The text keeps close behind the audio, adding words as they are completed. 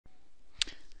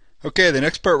Okay, the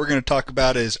next part we're going to talk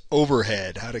about is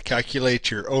overhead, how to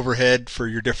calculate your overhead for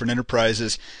your different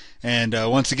enterprises. And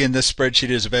once again, this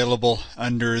spreadsheet is available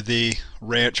under the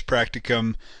Ranch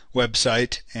Practicum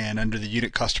website, and under the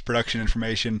unit cost of production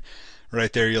information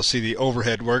right there you'll see the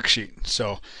overhead worksheet.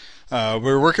 So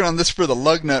we're working on this for the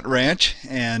lug nut ranch,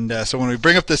 and so when we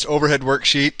bring up this overhead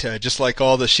worksheet, just like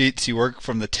all the sheets, you work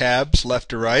from the tabs left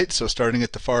to right. So starting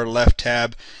at the far left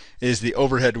tab is the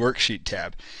overhead worksheet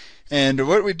tab. And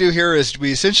what we do here is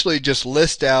we essentially just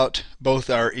list out both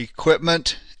our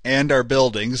equipment and our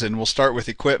buildings, and we'll start with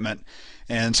equipment.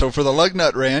 And so for the lug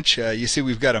nut ranch, you see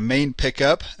we've got a main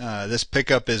pickup. This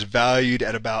pickup is valued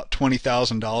at about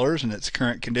 $20,000 in its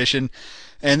current condition.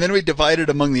 And then we divide it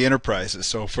among the enterprises.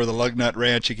 So for the lug nut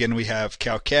ranch, again, we have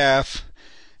cow-calf.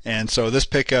 And so this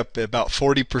pickup, about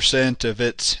 40% of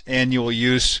its annual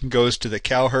use goes to the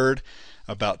cow herd.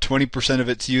 About 20% of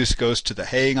its use goes to the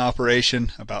haying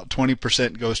operation, about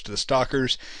 20% goes to the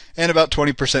stockers, and about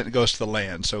 20% goes to the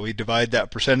land. So we divide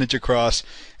that percentage across,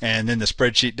 and then the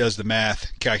spreadsheet does the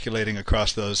math, calculating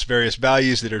across those various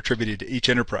values that are attributed to each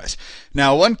enterprise.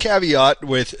 Now, one caveat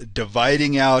with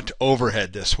dividing out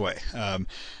overhead this way.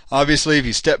 Obviously, if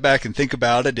you step back and think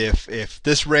about it, if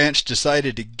this ranch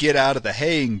decided to get out of the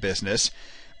haying business,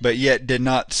 but yet did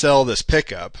not sell this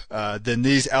pickup, then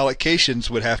these allocations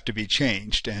would have to be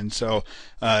changed. And so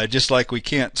just like we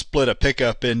can't split a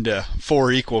pickup into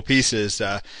 4 equal pieces,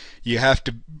 you have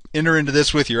to enter into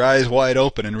this with your eyes wide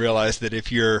open and realize that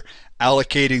if you're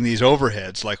allocating these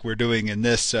overheads like we're doing in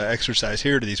this exercise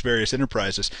here to these various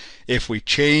enterprises, if we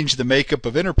change the makeup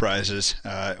of enterprises,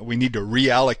 we need to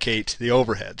reallocate the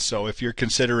overheads. So if you're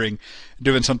considering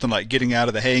doing something like getting out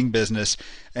of the haying business,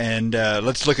 and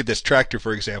let's look at this tractor,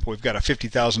 for example. We've got a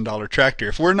 $50,000 tractor.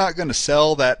 If we're not going to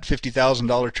sell that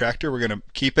 $50,000 tractor, we're going to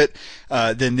keep it,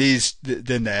 then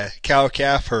the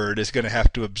cow-calf herd is going to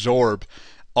have to absorb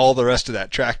all the rest of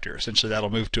that tractor. Essentially, that'll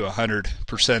move to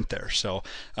 100% there. So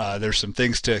there's some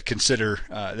things to consider.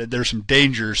 There's some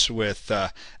dangers with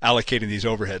allocating these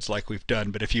overheads like we've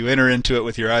done. But if you enter into it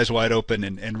with your eyes wide open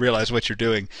and realize what you're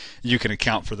doing, you can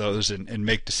account for those and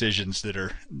make decisions that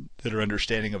are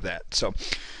understanding of that.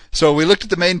 So we looked at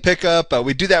the main pickup.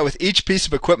 We do that with each piece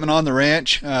of equipment on the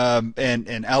ranch,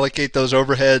 and allocate those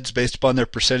overheads based upon their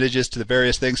percentages to the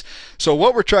various things. So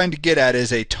what we're trying to get at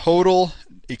is a total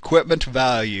equipment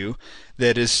value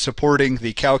that is supporting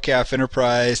the cow-calf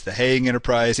enterprise, the haying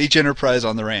enterprise, each enterprise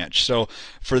on the ranch. So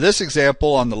for this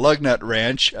example, on the lug nut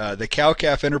ranch, the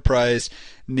cow-calf enterprise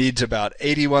needs about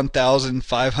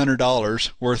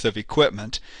 $81,500 worth of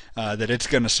equipment that it's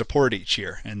going to support each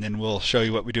year, and then we'll show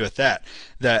you what we do with that.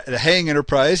 The haying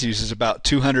enterprise uses about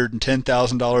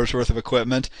 $210,000 worth of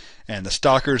equipment, and the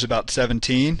stockers about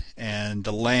 $17,000, and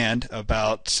the land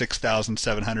about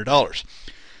 $6,700.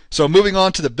 So moving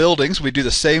on to the buildings, we do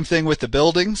the same thing with the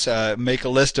buildings. Make a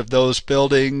list of those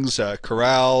buildings,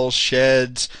 corrals,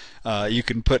 sheds. You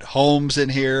can put homes in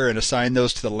here and assign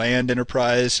those to the land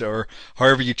enterprise, or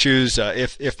however you choose,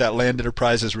 if that land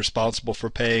enterprise is responsible for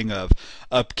paying of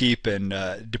upkeep and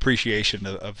depreciation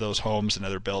of those homes and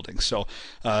other buildings. So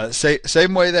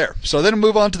same way there. So then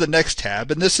move on to the next tab,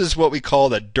 and this is what we call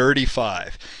the Dirty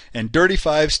Five. And Dirty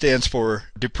Five stands for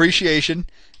depreciation,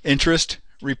 interest,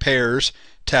 repairs,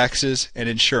 taxes, and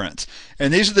insurance.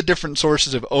 And these are the different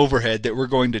sources of overhead that we're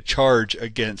going to charge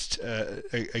against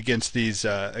these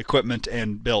equipment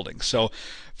and buildings. So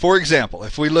for example,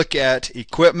 if we look at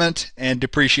equipment and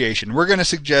depreciation, we're going to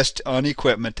suggest on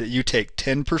equipment that you take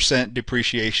 10%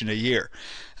 depreciation a year.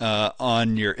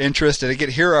 On your interest, and again,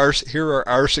 here are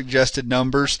our suggested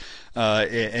numbers,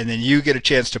 and then you get a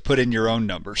chance to put in your own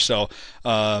numbers. So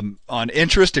on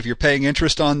interest, if you're paying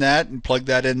interest on that, and plug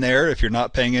that in there. If you're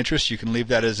not paying interest, you can leave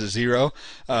that as a 0.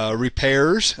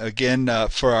 Repairs, again,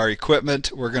 for our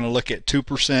equipment, we're going to look at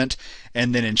 2%,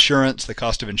 and then insurance, the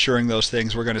cost of insuring those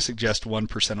things, we're going to suggest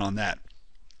 1% on that.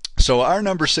 So our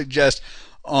numbers suggest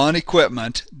on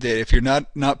equipment that if you're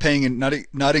not paying and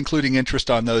not including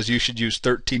interest on those, you should use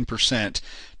 13%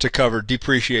 to cover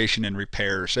depreciation and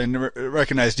repairs. And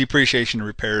recognize depreciation and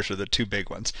repairs are the two big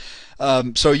ones.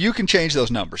 So you can change those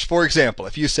numbers. For example,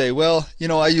 if you say, well,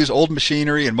 I use old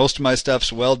machinery and most of my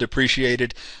stuff's well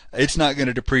depreciated, it's not going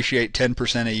to depreciate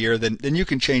 10% a year, then you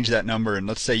can change that number, and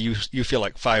let's say you feel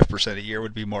like 5% a year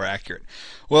would be more accurate.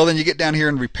 Well, then you get down here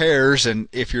in repairs, and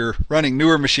if you're running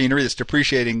newer machinery that's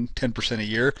depreciating 10% a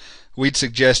year, we'd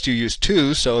suggest you use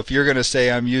 2. So if you're going to say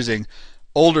I'm using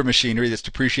older machinery that's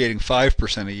depreciating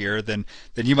 5% a year, then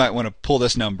you might want to pull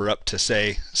this number up to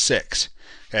say 6.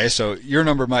 Okay, so your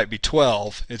number might be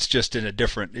 12. It's just in a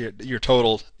different, your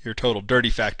total dirty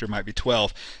factor might be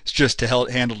 12. It's just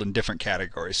handled in different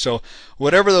categories. So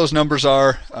whatever those numbers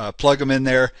are, plug them in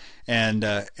there, and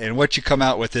what you come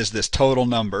out with is this total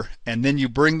number, and then you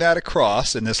bring that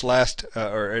across in this last,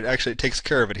 or it takes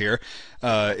care of it here.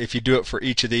 If you do it for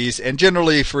each of these, and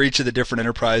generally for each of the different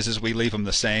enterprises, we leave them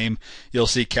the same. You'll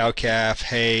see cow-calf,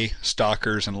 hay,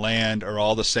 stockers, and land are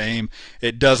all the same.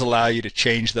 It does allow you to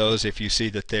change those if you see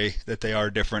that they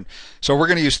are different. So we're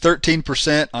going to use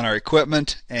 13% on our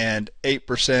equipment and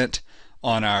 8%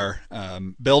 on our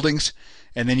buildings.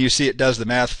 And then you see it does the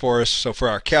math for us. So for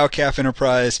our cow-calf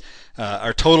enterprise,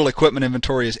 our total equipment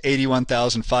inventory is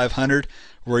 $81,500.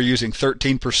 We're using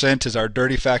 13% as our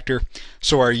dirty factor.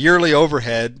 So our yearly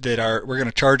overhead that we're going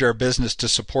to charge our business to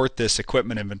support this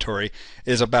equipment inventory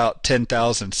is about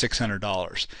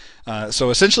 $10,600. So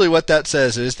essentially what that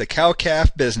says is the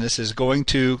cow-calf business is going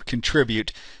to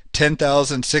contribute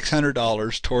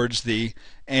 $10,600 towards the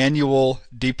annual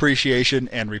depreciation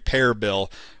and repair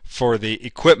bill for the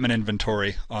equipment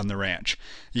inventory on the ranch.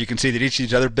 You can see that each of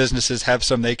these other businesses have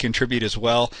some they contribute as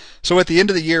well. So at the end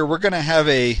of the year, we're going to have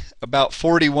about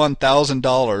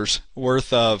 $41,000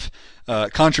 worth of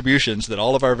contributions that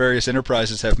all of our various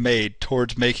enterprises have made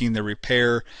towards making the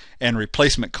repair and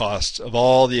replacement costs of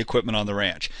all the equipment on the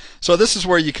ranch. So this is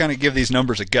where you kind of give these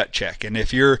numbers a gut check. And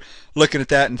if you're looking at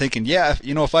that and thinking, yeah,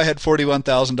 if I had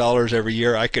 $41,000 every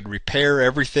year, I could repair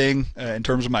everything in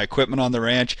terms of my equipment on the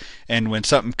ranch, and when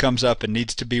something comes up and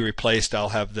needs to be replaced, I'll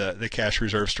have the cash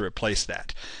reserves to replace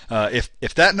that.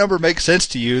 If that number makes sense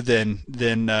to you, then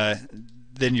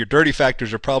your dirty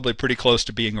factors are probably pretty close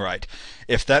to being right.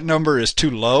 If that number is too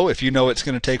low, if you know it's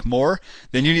going to take more,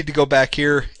 then you need to go back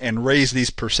here and raise these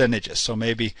percentages. So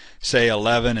maybe say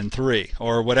 11 and 3,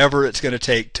 or whatever it's going to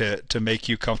take to make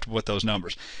you comfortable with those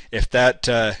numbers. If that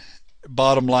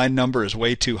bottom line number is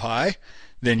way too high,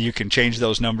 then you can change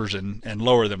those numbers and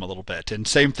lower them a little bit. And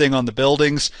same thing on the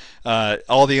buildings.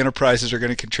 All the enterprises are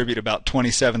going to contribute about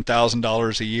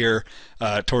 $27,000 a year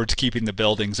towards keeping the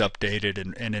buildings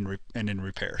updated and in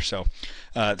repair. So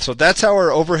that's how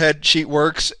our overhead sheet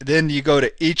works. Then you go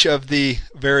to each of the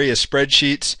various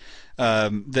spreadsheets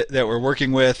that we're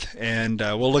working with, and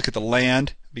we'll look at the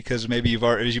land, because maybe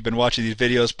as you've been watching these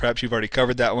videos, perhaps you've already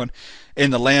covered that one.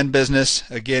 In the land business,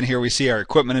 again, here we see our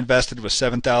equipment invested was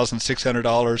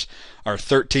 $7,600, our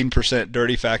 13%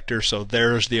 dirty factor, so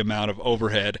there's the amount of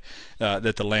overhead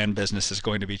that the land business is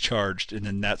going to be charged, and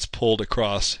then that's pulled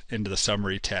across into the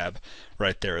summary tab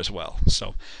right there as well.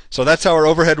 So that's how our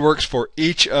overhead works for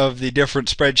each of the different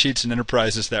spreadsheets and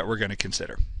enterprises that we're going to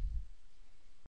consider.